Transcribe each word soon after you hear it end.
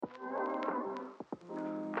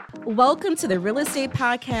Welcome to the Real Estate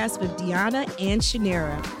Podcast with Dionna and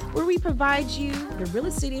Shanara, where we provide you the real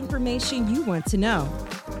estate information you want to know.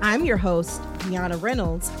 I'm your host, Dionna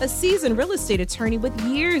Reynolds, a seasoned real estate attorney with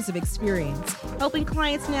years of experience helping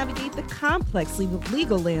clients navigate the complex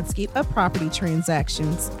legal landscape of property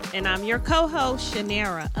transactions. And I'm your co-host,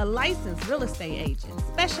 Shanara, a licensed real estate agent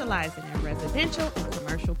specializing in residential and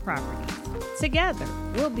commercial properties. Together,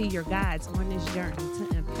 we'll be your guides on this journey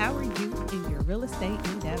to empower you in your real estate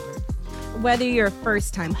endeavors. Whether you're a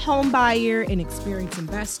first-time home buyer, an experienced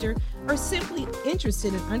investor, or simply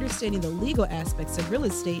interested in understanding the legal aspects of real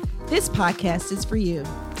estate, this podcast is for you.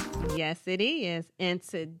 Yes, it is. And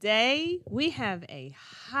today we have a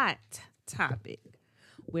hot topic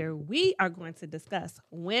where we are going to discuss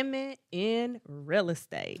women in real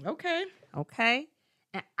estate. Okay.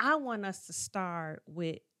 And I want us to start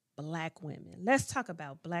with Black women. Let's talk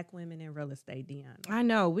about Black women in real estate, Dionna. I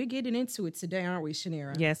know. We're getting into it today, aren't we,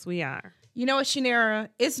 Shanara? Yes, we are. You know what, Shanara?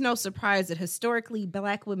 It's no surprise that historically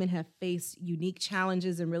Black women have faced unique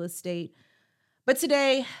challenges in real estate. But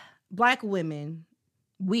today, Black women,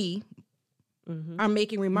 we are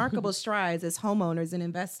making remarkable strides as homeowners and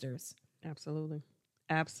investors. Absolutely.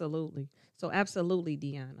 So absolutely,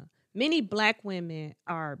 Dionna. Many Black women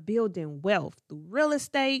are building wealth through real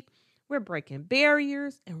estate. We're breaking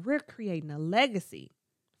barriers and we're creating a legacy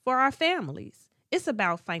for our families. It's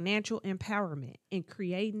about financial empowerment and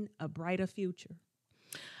creating a brighter future.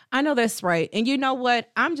 I know that's right. And you know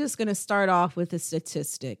what? I'm just going to start off with a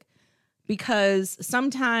statistic because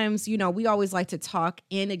sometimes, we always like to talk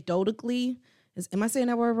anecdotally. Am I saying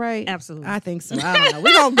that word right? Absolutely. I think so. I don't know.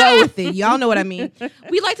 We're going to go with it. Y'all know what I mean.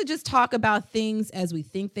 We like to just talk about things as we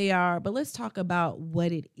think they are, but let's talk about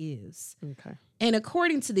what it is. Okay. And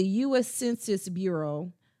according to the U.S. Census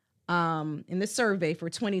Bureau, in the survey for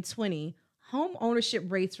 2020, home ownership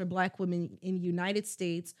rates for Black women in the United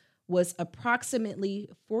States was approximately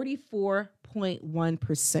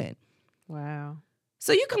 44.1%. Wow.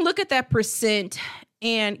 So you can look at that percent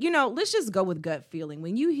and, let's just go with gut feeling.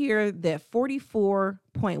 When you hear that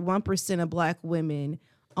 44.1% of Black women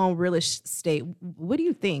own real estate, what do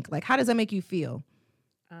you think? Like, how does that make you feel?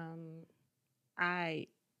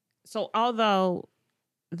 So although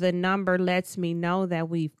the number lets me know that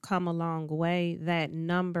we've come a long way, that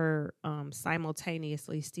number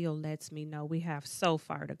simultaneously still lets me know we have so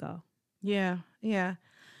far to go. Yeah.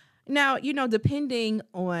 Now, depending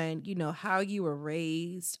on, how you were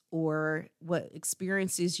raised or what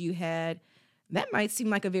experiences you had, that might seem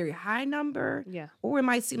like a very high number. Yeah. Or it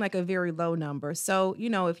might seem like a very low number. So,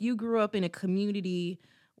 if you grew up in a community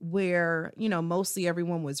where, mostly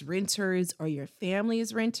everyone was renters or your family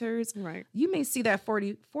is renters, right, you may see that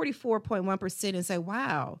 44.1% and say,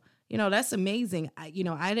 wow, that's amazing. I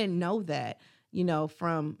didn't know that,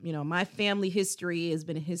 from, my family history has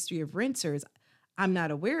been a history of renters. I'm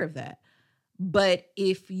not aware of that. But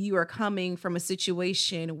if you are coming from a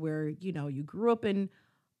situation where, you grew up in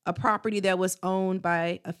a property that was owned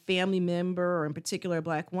by a family member or in particular a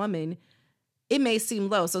Black woman, it may seem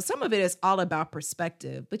low. So some of it is all about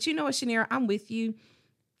perspective. But you know what, Shanara, I'm with you.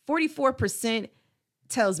 44%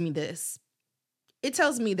 tells me this. It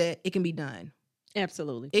tells me that it can be done.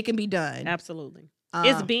 Absolutely. It can be done. Absolutely.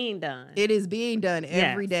 It's being done. It is being done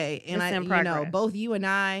every day. And it's in progress. Both you and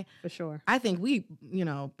I, for sure, I think we,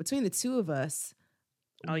 between the two of us,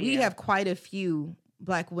 we have quite a few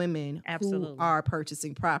Black women who are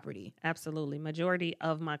purchasing property. Absolutely. Majority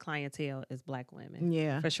of my clientele is Black women.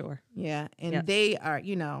 Yeah. For sure. Yeah. And they are,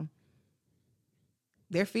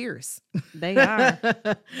 they're fierce. They are.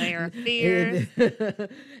 They are fierce.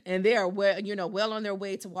 And they are well on their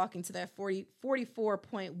way to walking to that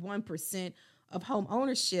 44.1% of home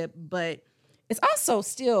ownership, but it's also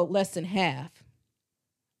still less than half.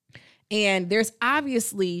 And there's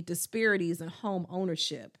obviously disparities in home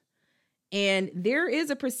ownership. And there is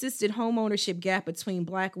a persistent home ownership gap between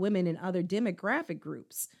Black women and other demographic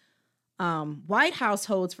groups. White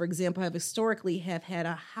households, for example, have historically had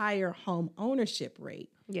a higher home ownership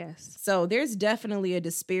rate. Yes. So there's definitely a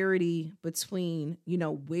disparity between,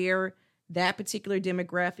 where that particular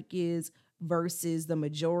demographic is versus the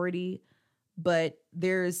majority. But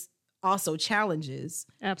there's also challenges.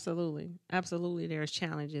 Absolutely. There's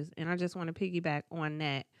challenges. And I just want to piggyback on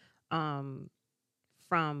that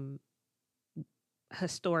from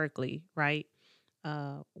historically, right?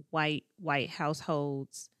 White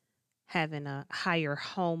households having a higher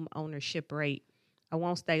home ownership rate. I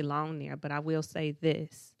won't stay long there, but I will say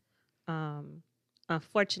this.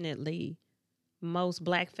 Unfortunately, most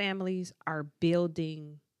Black families are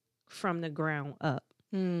building from the ground up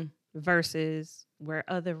versus where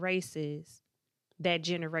other races, that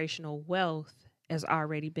generational wealth has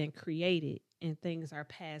already been created and things are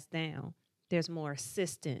passed down. There's more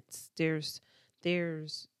assistance. There's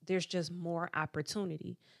just more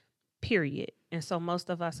opportunity, period. And so most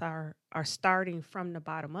of us are starting from the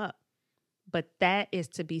bottom up. But that is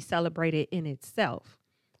to be celebrated in itself.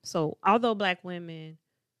 So although Black women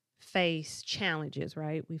face challenges,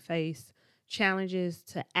 right? We face challenges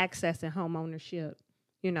to accessing home ownership,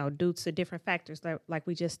 due to different factors like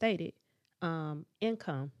we just stated.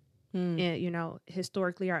 Income. And,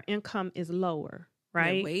 historically our income is lower,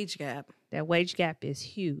 right? That wage gap is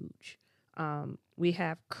huge. We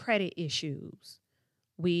have credit issues.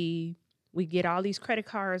 We get all these credit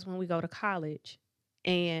cards when we go to college,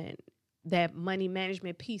 and that money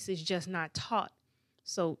management piece is just not taught.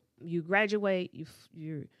 So you graduate,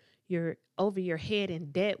 you're over your head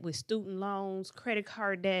in debt with student loans, credit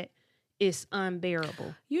card debt. It's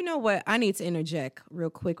unbearable. You know what? I need to interject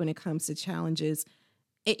real quick when it comes to challenges.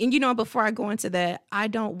 And before I go into that, I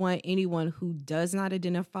don't want anyone who does not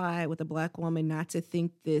identify with a Black woman not to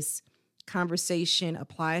think this conversation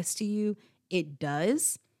applies to you. It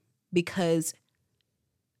does, because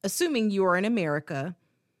assuming you are in America,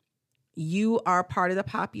 you are part of the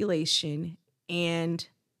population, and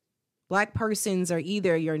Black persons are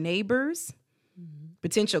either your neighbors,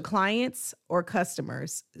 potential clients, or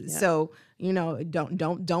customers. Yeah. So,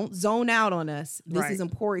 don't zone out on us. This is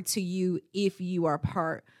important to you if you are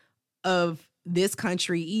part of this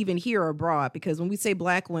country, even here or abroad, because when we say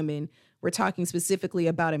Black women, we're talking specifically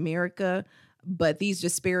about America, but these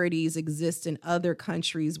disparities exist in other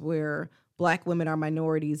countries where Black women are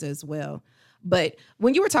minorities as well. But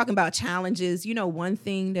when you were talking about challenges, one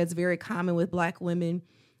thing that's very common with Black women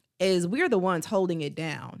is we're the ones holding it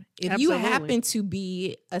down. If Absolutely. You happen to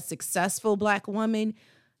be a successful Black woman,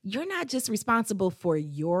 you're not just responsible for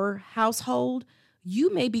your household.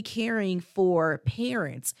 You may be caring for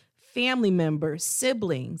parents, family members,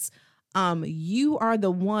 siblings. You are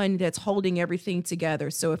the one that's holding everything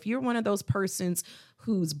together. So if you're one of those persons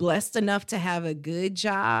who's blessed enough to have a good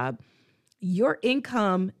job, your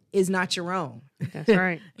income is not your own. That's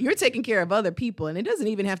right. You're taking care of other people, and it doesn't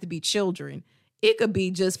even have to be children. It could be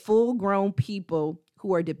just full-grown people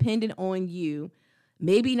who are dependent on you,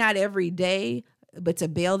 maybe not every day, but to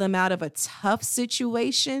bail them out of a tough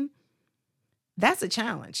situation. That's a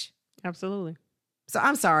challenge. Absolutely. So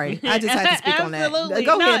I'm sorry. I just had to speak on that.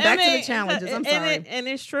 Go ahead. Back to the challenges. I'm sorry. And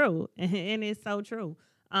it's true. And it's so true.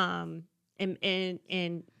 And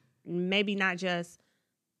maybe not just,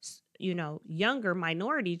 younger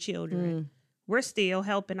minority children. We're still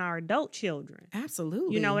helping our adult children.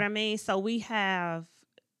 Absolutely. You know what I mean? So we have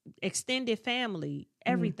extended family,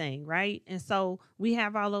 everything, right? And so we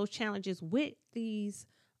have all those challenges with these,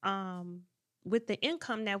 with the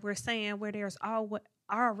income that we're saying where there's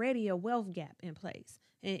already a wealth gap in place,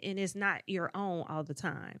 and it's not your own all the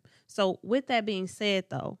time. So with that being said,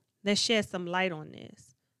 though, let's shed some light on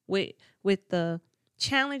this. With the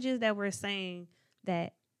challenges that we're saying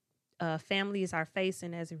that families are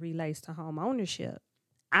facing as it relates to home ownership,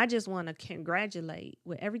 I just want to congratulate,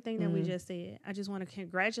 with everything that we just said, I just want to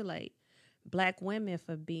congratulate Black women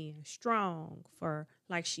for being strong, for,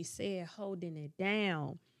 like she said, holding it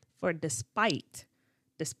down, for despite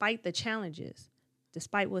the challenges,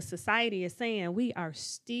 despite what society is saying, we are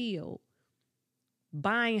still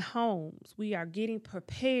buying homes. We are getting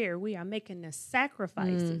prepared. We are making the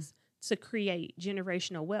sacrifices to create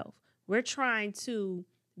generational wealth. We're trying to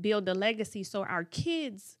build a legacy so our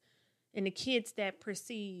kids and the kids that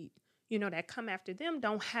proceed, that come after them,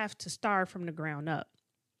 don't have to start from the ground up.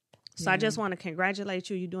 So I just want to congratulate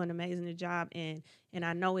you. You're doing an amazing job. And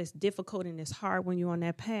I know it's difficult and it's hard when you're on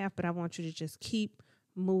that path, but I want you to just keep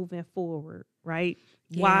moving forward, right?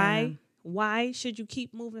 Yeah. Why should you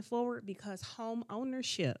keep moving forward? Because home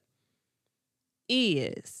ownership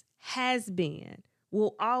has been,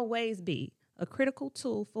 will always be a critical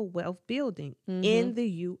tool for wealth building in the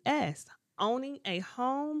U.S. Owning a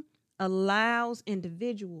home allows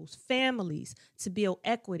individuals, families to build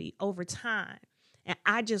equity over time. And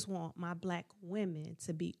I just want my Black women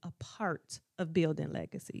to be a part of building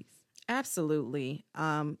legacies. Absolutely.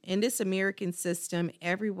 In this American system,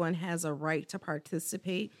 everyone has a right to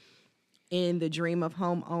participate in the dream of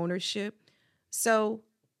home ownership. So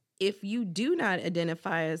if you do not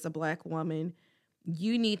identify as a Black woman,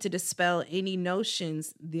 you need to dispel any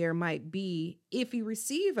notions there might be if you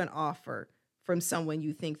receive an offer from someone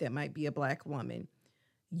you think that might be a Black woman.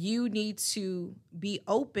 You need to be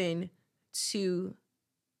open to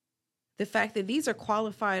the fact that these are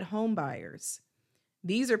qualified home buyers.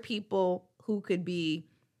 These are people who could be,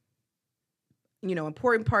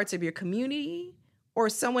 important parts of your community, or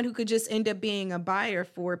someone who could just end up being a buyer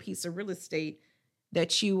for a piece of real estate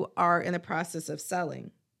that you are in the process of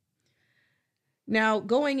selling. Now,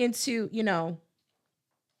 going into,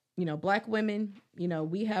 Black women,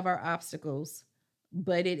 we have our obstacles,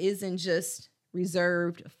 but it isn't just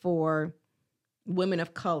reserved for women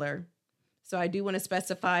of color. So I do want to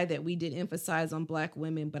specify that we did emphasize on Black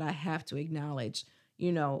women, but I have to acknowledge,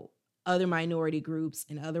 other minority groups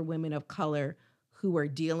and other women of color who are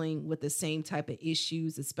dealing with the same type of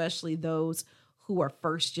issues, especially those who are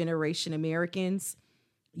first generation Americans.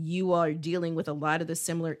 You are dealing with a lot of the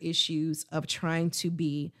similar issues of trying to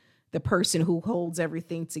be the person who holds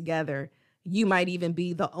everything together. You might even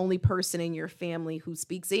be the only person in your family who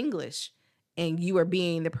speaks English, and you are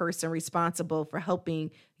being the person responsible for helping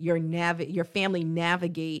your family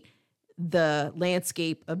navigate the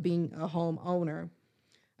landscape of being a homeowner.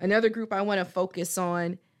 Another group I want to focus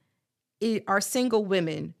on are single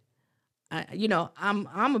women. I'm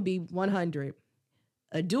gonna be 100.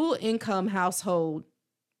 A dual income household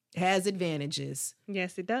has advantages.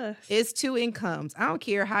 Yes, it does. It's 2 incomes. I don't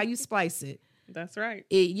care how you splice it. That's right.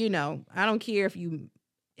 I don't care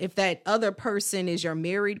if that other person is your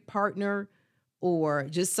married partner or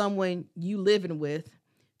just someone you living with.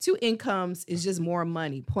 2 incomes is just more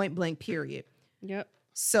money, point blank, period. Yep.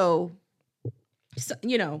 So,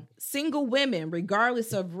 single women,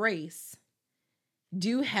 regardless of race,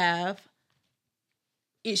 do have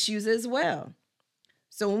issues as well.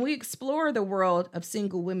 So when we explore the world of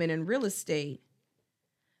single women in real estate,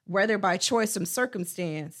 whether by choice or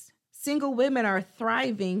circumstance, single women are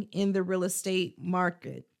thriving in the real estate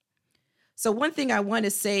market. So one thing I want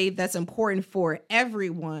to say that's important for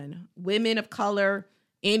everyone, women of color,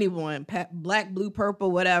 anyone, Black, blue,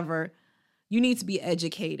 purple, whatever, you need to be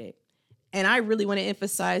educated. And I really want to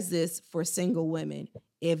emphasize this for single women.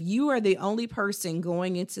 If you are the only person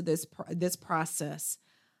going into this process,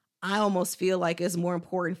 I almost feel like it's more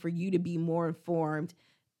important for you to be more informed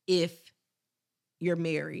if you're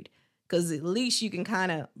married, because at least you can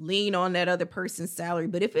kind of lean on that other person's salary.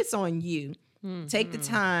 But if it's on you, take the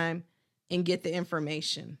time and get the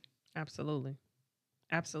information. Absolutely.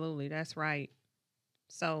 Absolutely. That's right.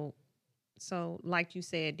 So like you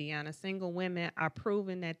said, Dionna, single women are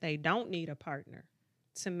proving that they don't need a partner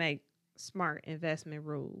to make smart investment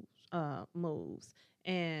moves.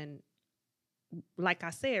 And like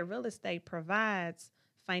I said, real estate provides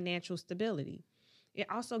financial stability. It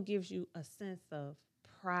also gives you a sense of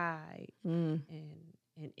pride and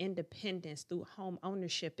independence through home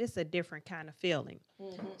ownership. It's a different kind of feeling.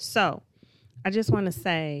 Mm-hmm. So I just want to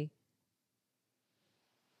say,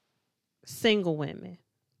 single women,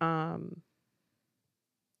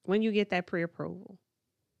 when you get that pre-approval,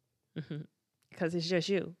 because it's just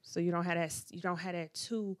you, so you don't have that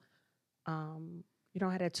two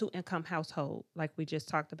income household like we just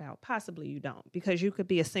talked about. Possibly you don't, because you could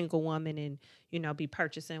be a single woman and, be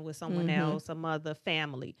purchasing with someone else, a mother,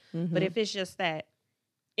 family. Mm-hmm. But if it's just that,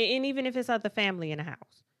 and even if it's other family in the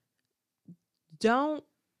house, don't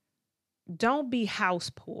be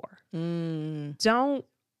house poor. Don't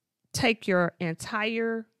take your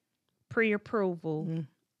entire pre-approval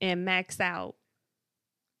and max out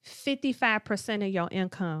 55% of your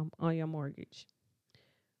income on your mortgage.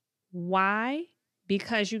 Why?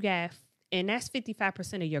 Because and that's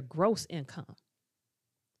 55% of your gross income.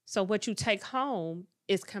 So what you take home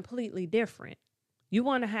is completely different. You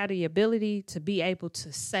want to have the ability to be able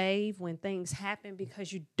to save when things happen,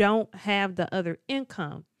 because you don't have the other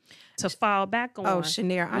income to fall back on. Oh,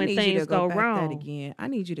 Shanara, I need you to go back that again. I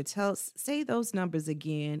need you to say those numbers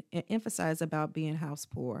again and emphasize about being house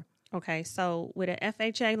poor. Okay, so with an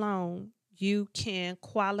FHA loan, you can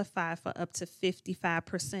qualify for up to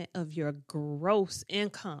 55% of your gross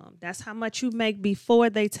income. That's how much you make before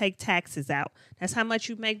they take taxes out. That's how much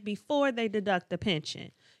you make before they deduct the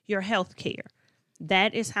pension, your health care.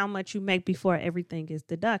 That is how much you make before everything is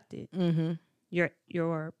deducted. Mm-hmm.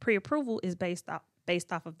 Your pre-approval is based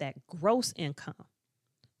off of that gross income.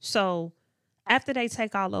 So after they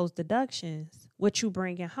take all those deductions, what you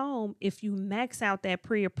bring in home, if you max out that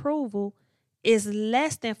pre-approval, is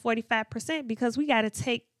less than 45%, because we got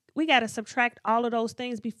to subtract all of those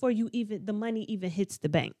things before the money even hits the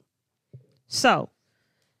bank. So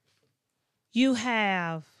you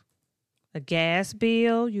have a gas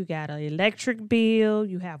bill, you got an electric bill,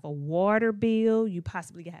 you have a water bill, you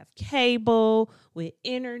possibly have cable with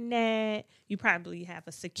internet, you probably have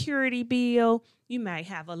a security bill, you might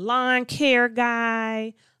have a lawn care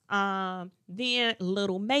guy, then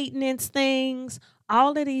little maintenance things.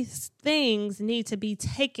 All of these things need to be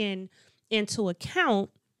taken into account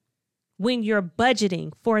when you're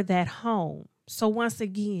budgeting for that home. So once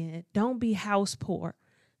again, don't be house poor.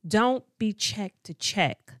 Don't be check to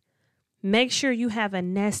check. make sure you have a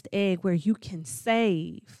nest egg where you can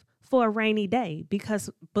save for a rainy day. Because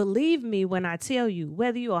believe me when I tell you,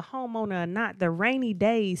 whether you're a homeowner or not, the rainy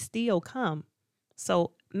days still come.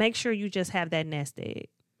 So make sure you just have that nest egg.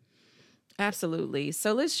 Absolutely.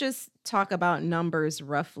 So let's just talk about numbers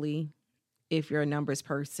roughly if you're a numbers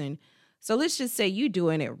person. So let's just say you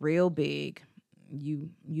doing it real big. You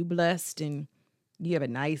blessed and you have a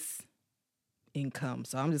nice income.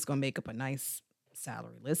 So I'm just going to make up a nice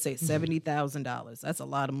salary. Let's say $70,000. That's a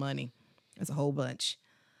lot of money. That's a whole bunch.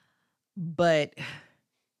 But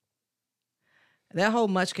that whole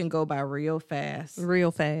much can go by real fast.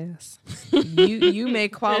 Real fast. You may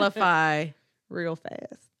qualify real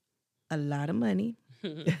fast. A lot of money.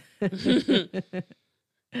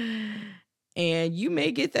 And you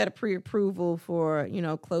may get that pre-approval for,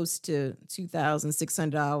 close to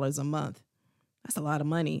 $2,600 a month. That's a lot of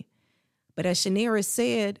money. But as Shanara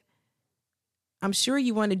said, I'm sure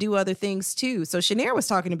you want to do other things too. So Shanara was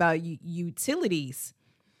talking about utilities.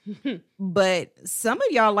 But some of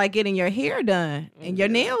y'all like getting your hair done and your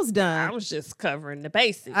nails done. I was just covering the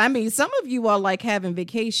basics. I mean, some of you all like having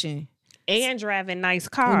vacation. And driving nice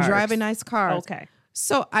cars. Okay.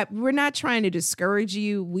 So we're not trying to discourage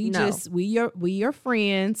you. We your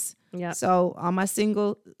friends. Yeah. So all my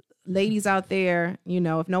single ladies out there,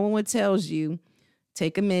 if no one tells you,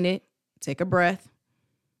 take a minute, take a breath.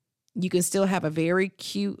 You can still have a very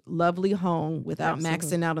cute, lovely home without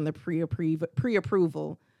maxing out on the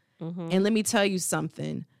pre-approval. Mm-hmm. And let me tell you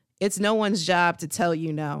something. It's no one's job to tell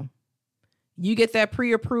you no. You get that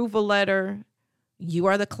pre-approval letter. You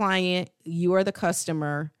are the client. You are the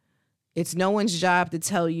customer. It's no one's job to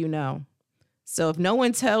tell you no. So if no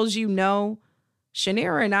one tells you no,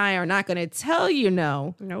 Shanara and I are not going to tell you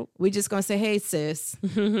no. Nope. We're just going to say, hey, sis,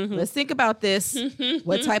 let's think about this.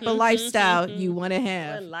 What type of lifestyle you want to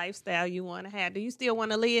have? What lifestyle you want to have? Do you still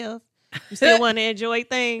want to live? You still want to enjoy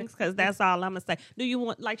things? Because that's all I'm going to say. Do you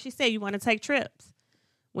want, like she said, you want to take trips?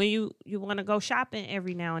 When you want to go shopping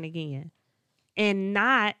every now and again? And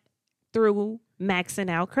not through maxing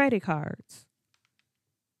out credit cards.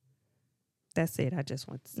 That's it. I just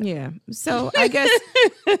want to say. Yeah. So I guess,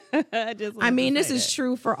 this is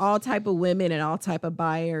true for all type of women and all type of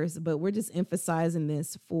buyers, but we're just emphasizing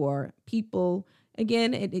this for people.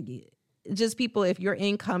 Again, just people, if your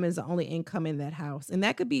income is the only income in that house. And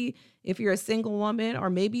that could be if you're a single woman or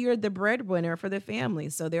maybe you're the breadwinner for the family.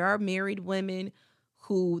 So there are married women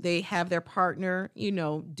who they have their partner,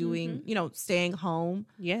 doing, staying home.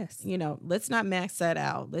 Yes. Let's not max that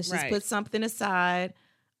out. Let's just put something aside.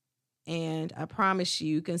 And I promise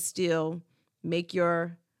you can still make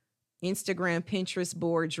your Instagram, Pinterest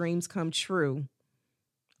board dreams come true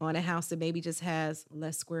on a house that maybe just has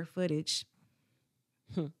less square footage.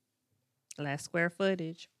 Less square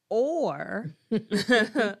footage. Or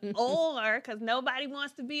because nobody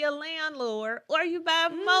wants to be a landlord, or you buy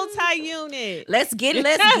a multi-unit. Let's get it.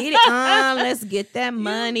 Let's get that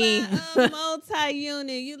money. You buy a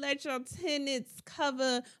multi-unit. You let your tenants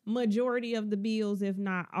cover majority of the bills, if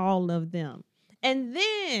not all of them. And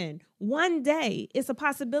then one day, it's a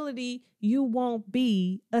possibility you won't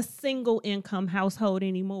be a single income household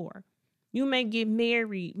anymore. You may get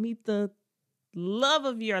married, meet the love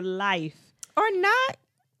of your life. Or not.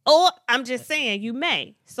 Or I'm just saying you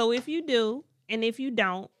may. So if you do, and if you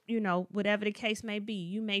don't, whatever the case may be,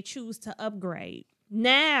 you may choose to upgrade.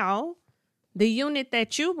 Now, the unit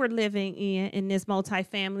that you were living in this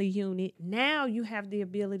multifamily unit, now you have the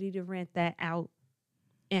ability to rent that out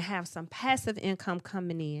and have some passive income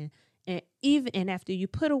coming in. And after you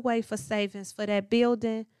put away for savings for that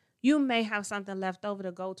building, you may have something left over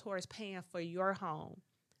to go towards paying for your home.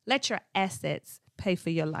 Let your assets pay for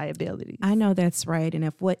your liabilities. I know that's right. And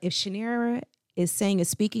if Shanara is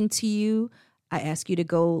speaking to you, I ask you to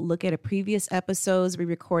go look at a previous episodes we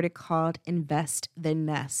recorded called Invest the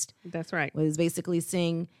Nest. That's right. It was basically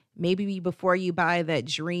saying maybe before you buy that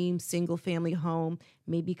dream single family home,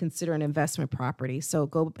 maybe consider an investment property. So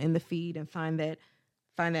go in the feed and find that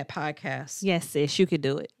podcast. Yes, sis, you could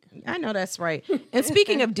do it. I know that's right. And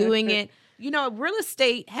speaking of doing it, real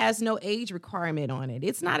estate has no age requirement on it.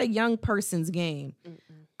 It's not a young person's game. Mm-mm.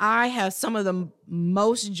 I have some of the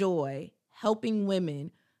most joy helping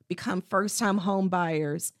women become first-time home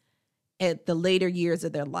buyers at the later years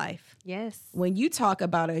of their life. Yes. When you talk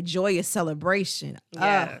about a joyous celebration,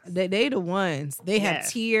 they the ones. They have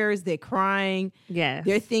tears, they're crying. Yes.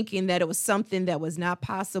 They're thinking that it was something that was not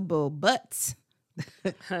possible, but...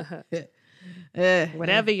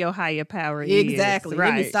 whatever your higher power is. Exactly. Right.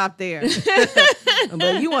 Let me stop there.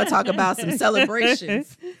 But you want to talk about some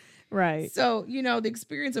celebrations. Right. So, the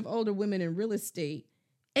experience of older women in real estate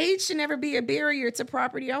Age should never be a barrier to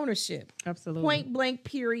property ownership. Absolutely. Point blank,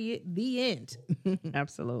 period, the end.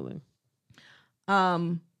 Absolutely.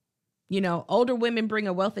 Older women bring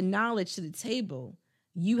a wealth of knowledge to the table.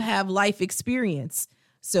 You have life experience.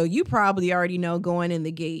 So you probably already know going in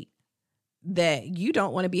the gate that you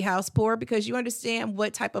don't want to be house poor because you understand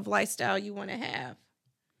what type of lifestyle you want to have.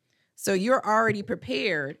 So you're already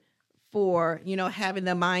prepared for, having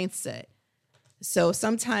the mindset. So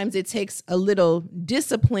sometimes it takes a little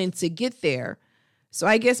discipline to get there. So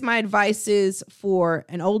I guess my advice is for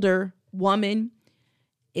an older woman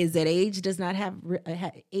is that age does not have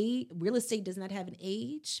real estate does not have an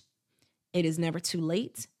age. It is never too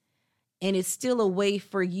late. And it's still a way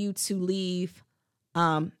for you to leave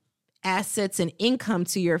assets and income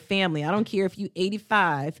to your family. I don't care if you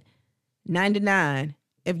 85, 99.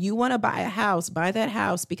 If you want to buy a house, buy that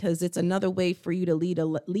house because it's another way for you to lead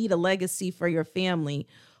a legacy for your family,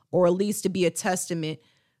 or at least to be a testament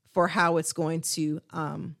for how it's going to,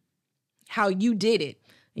 how you did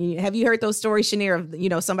it. Have you heard those stories,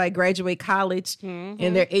 Shanara, of, somebody graduate college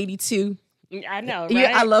and they're 82? I know, right?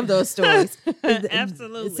 Yeah, I love those stories.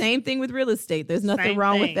 Absolutely. The same thing with real estate. There's nothing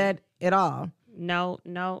wrong with that at all. No,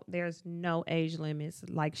 there's no age limits,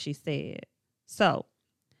 like she said. So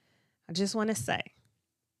I just want to say,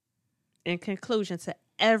 in conclusion to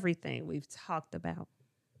everything we've talked about,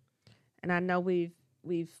 and I know we've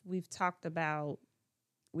talked about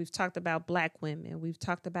Black women, we've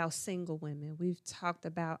talked about single women, we've talked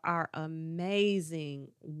about our amazing,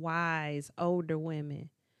 wise, older women.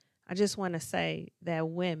 I just want to say that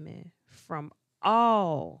women from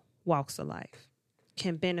all walks of life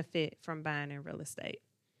can benefit from buying in real estate.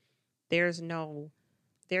 There's no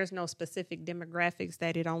specific demographics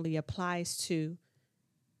that it only applies to.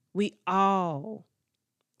 We all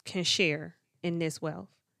can share in this wealth.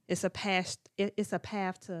 It's a path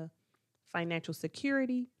to financial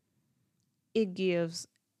security. It gives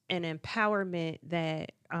an empowerment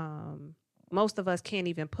that most of us can't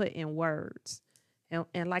even put in words.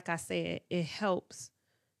 And like I said, it helps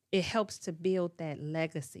to build that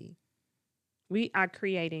legacy. We are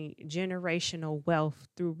creating generational wealth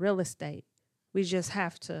through real estate. We just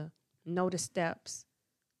have to know the steps,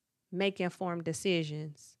 make informed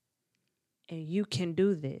decisions, and you can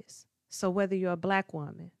do this. So whether you're a Black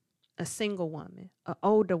woman, a single woman, an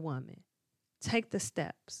older woman, take the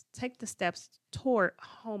steps toward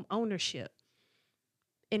home ownership.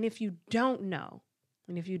 And if you don't know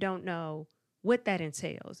what that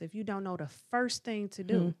entails, if you don't know the first thing to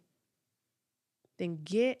do, then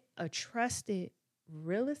get a trusted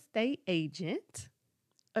real estate agent,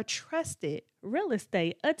 a trusted real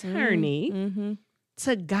estate attorney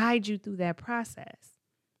to guide you through that process.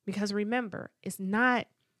 Because remember,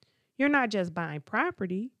 you're not just buying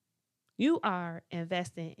property, you are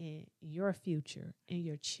investing in your future, in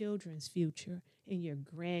your children's future, in your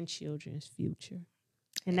grandchildren's future.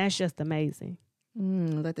 And that's just amazing.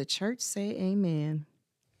 Let the church say amen.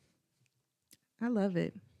 I love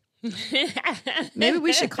it. Maybe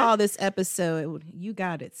we should call this episode, You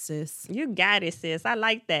Got It, Sis. You got it, sis. I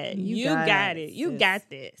like that. You got it. You got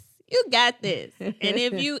this. You got this. And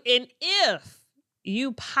if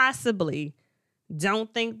you possibly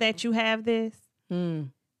don't think that you have this,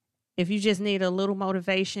 if you just need a little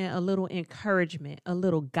motivation, a little encouragement, a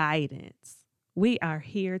little guidance, we are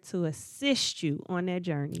here to assist you on that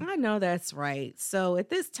journey. I know that's right. So at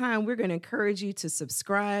this time, we're going to encourage you to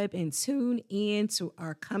subscribe and tune in to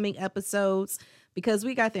our coming episodes because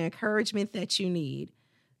we got the encouragement that you need.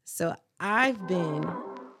 So I've been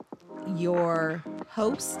your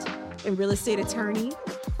host and real estate attorney,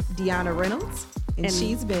 Dionna Reynolds, and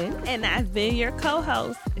she's been. And I've been your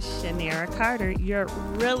co-host, Shanara Carter, your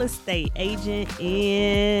real estate agent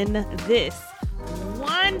in this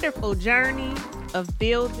wonderful journey of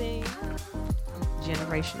building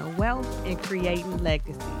generational wealth and creating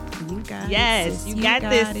legacy. You got it, sis. You got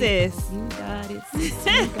this, sis. You got it, sis.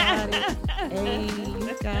 You got it.